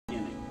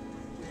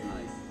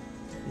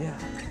Yeah.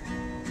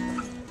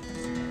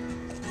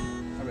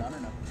 Are we on or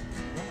no?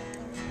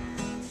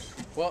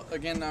 Well,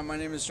 again, my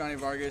name is Johnny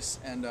Vargas,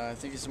 and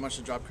thank you so much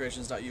to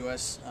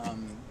dropcreations.us.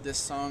 This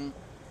song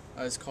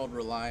is called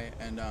Rely,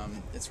 and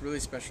it's really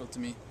special to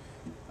me.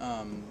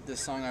 This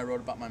song I wrote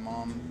about my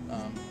mom.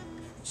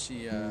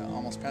 She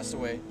almost passed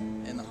away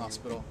in the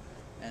hospital,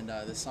 and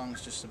this song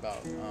is just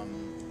about.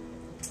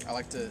 I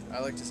like to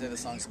say the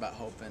song's about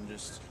hope and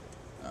just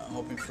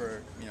hoping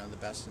for the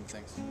best in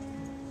things.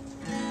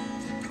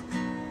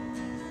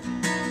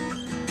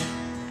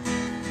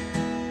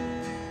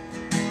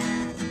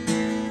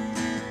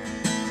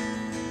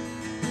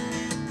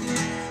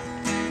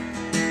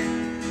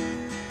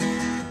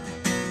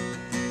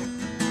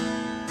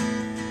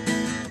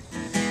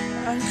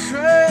 I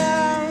cry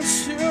out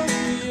to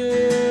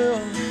you,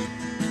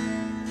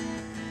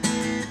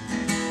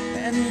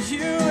 and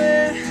you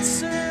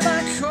answer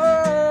my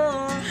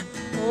call.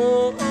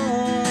 Oh,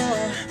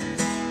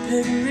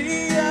 pick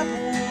me up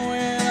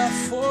when I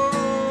fall,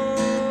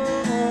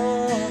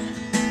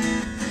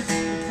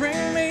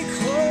 bring me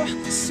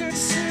closer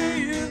to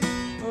you.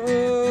 Oh.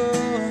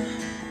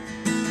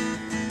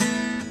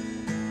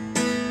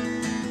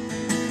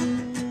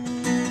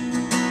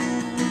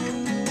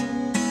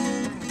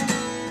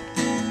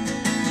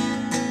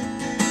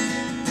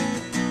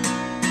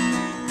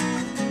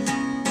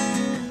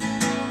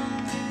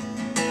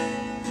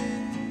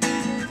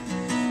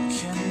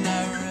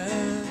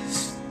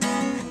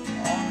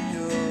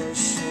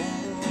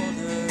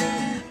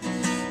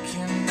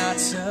 I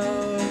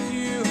tell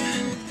you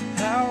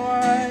how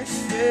I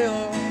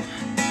feel.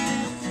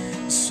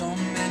 So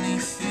many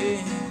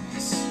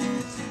things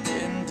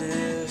in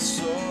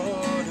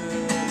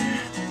disorder.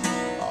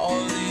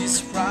 All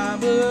these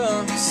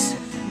problems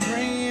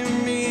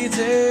bringing me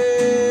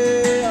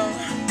down.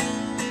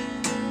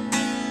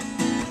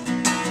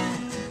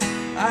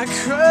 I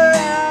cry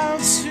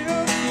out to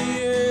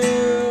you,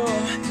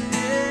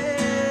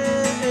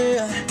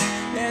 yeah,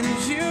 and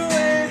you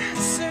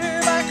answer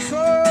my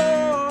call.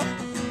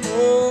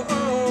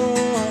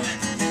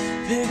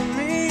 Pick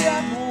me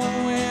up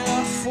when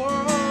I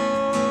fall,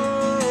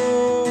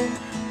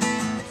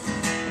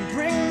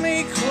 bring me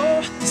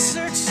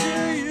closer to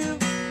you.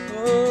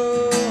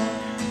 Oh.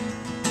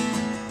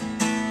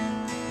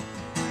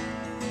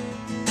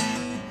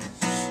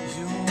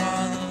 You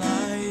are the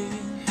light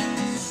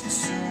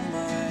to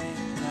my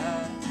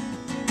path.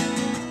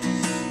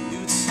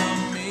 You tell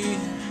me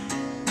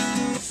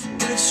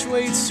which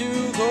way to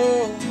go.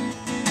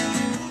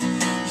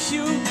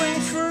 You bring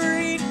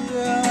freedom,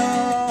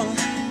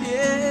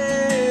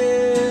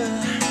 yeah.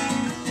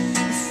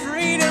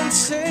 Freedom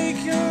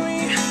taking me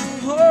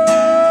home.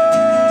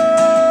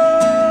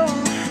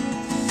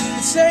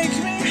 Take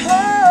me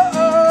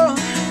home.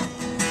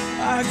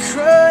 I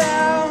cry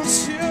out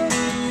to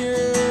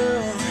you,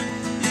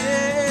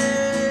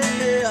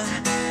 yeah,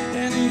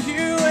 and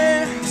you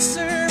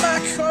answer my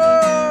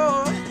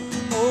call.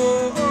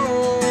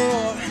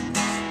 Oh,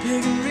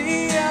 pick me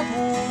up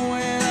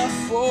when I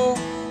fall.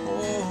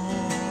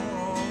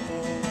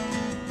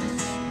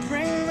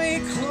 Bring me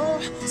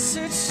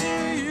closer to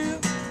you.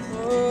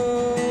 Oh.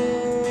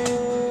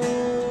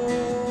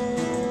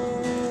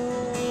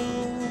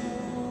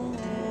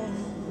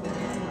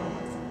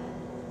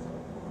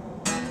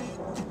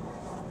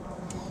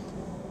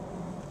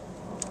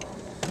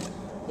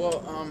 Well,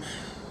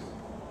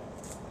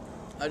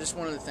 I just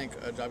wanted to thank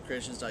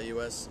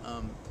jobcreations.us.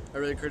 I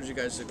really encourage you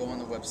guys to go on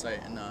the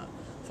website and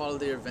follow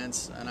the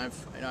events. And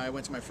I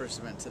went to my first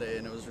event today,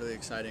 and it was really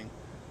exciting.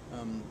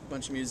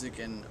 Bunch of music,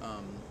 and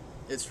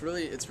it's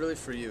really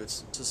for you.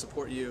 It's to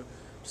support you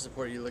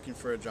looking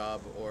for a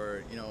job,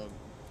 or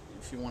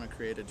if you want to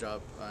create a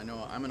job. I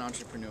know I'm an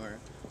entrepreneur.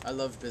 I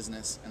love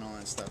business and all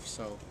that stuff.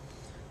 So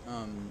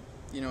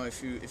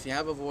if you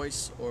have a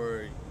voice,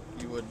 or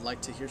you would like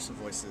to hear some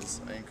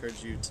voices, I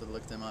encourage you to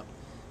look them up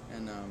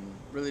and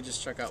really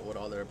just check out what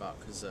all they're about,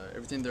 because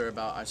everything they're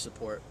about I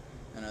support,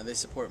 and they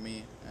support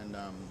me, and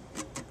I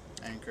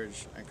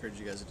encourage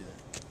you guys to do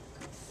that.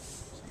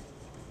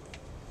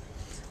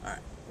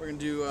 Alright, we're going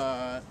to do,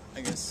 I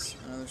guess,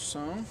 another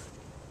song.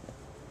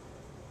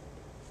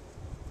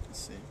 Let's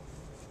see.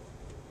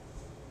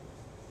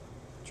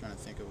 I'm trying to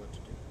think of what to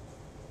do.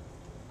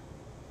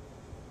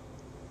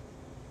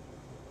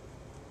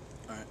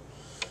 Alright.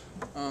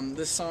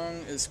 This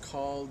song is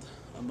called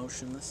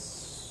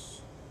Emotionless.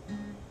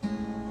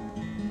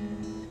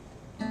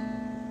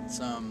 It's,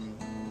 one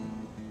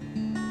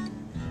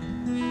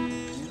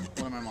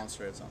of my mom's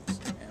favorite songs,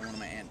 and one of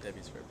my Aunt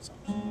Debbie's favorite songs.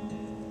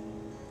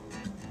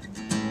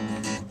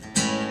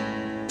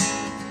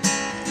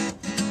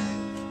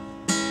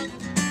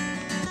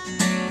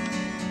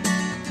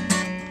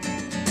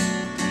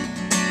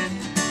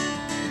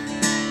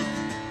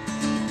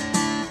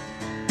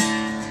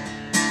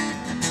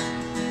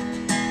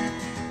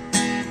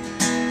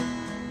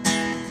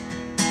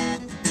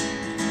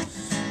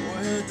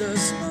 Where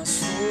does my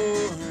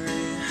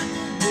story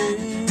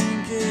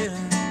begin?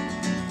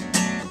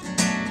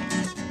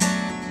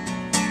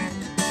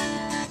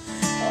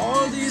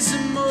 All these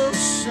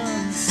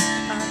emotions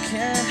I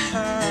can't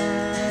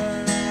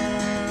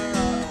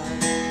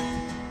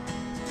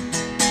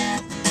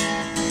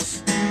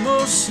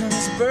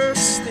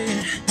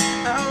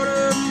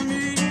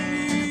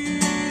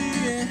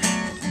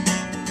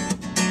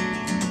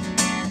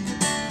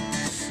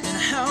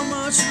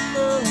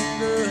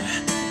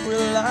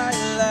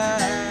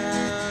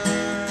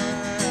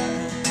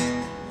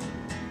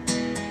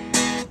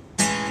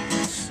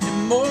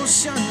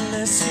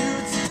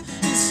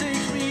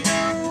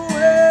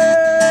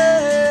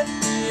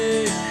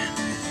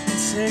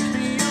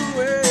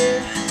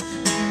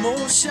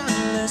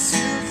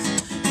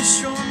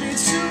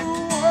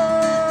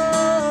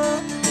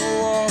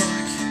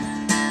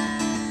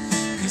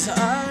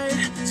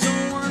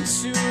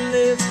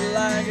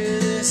like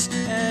this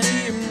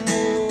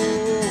anymore.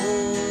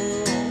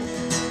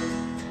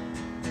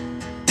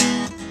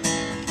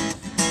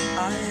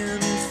 I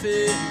am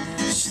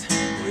finished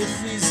with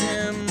these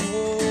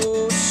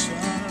emotions.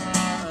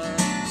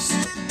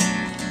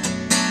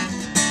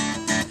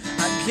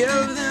 I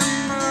give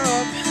them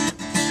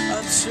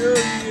up to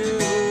you.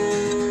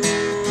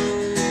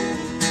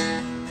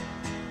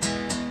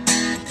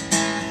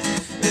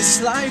 This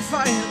life I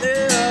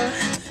live,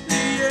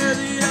 the air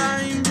that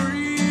I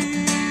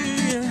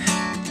breathe,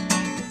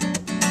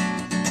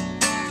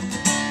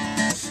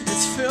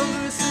 it's filled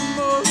with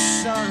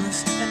emotions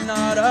and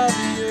not of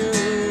you.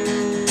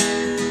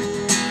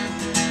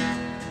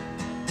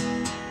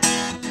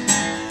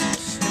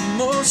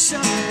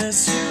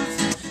 Emotionless youth,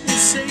 you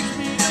take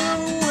me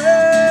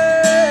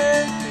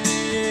away,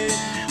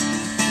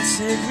 you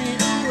take me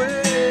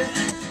away.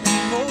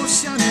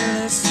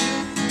 Emotionless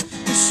youth,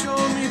 you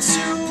show me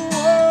to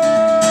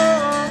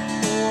walk,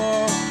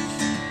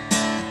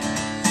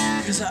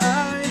 'cause I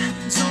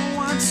don't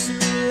want to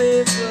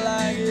live life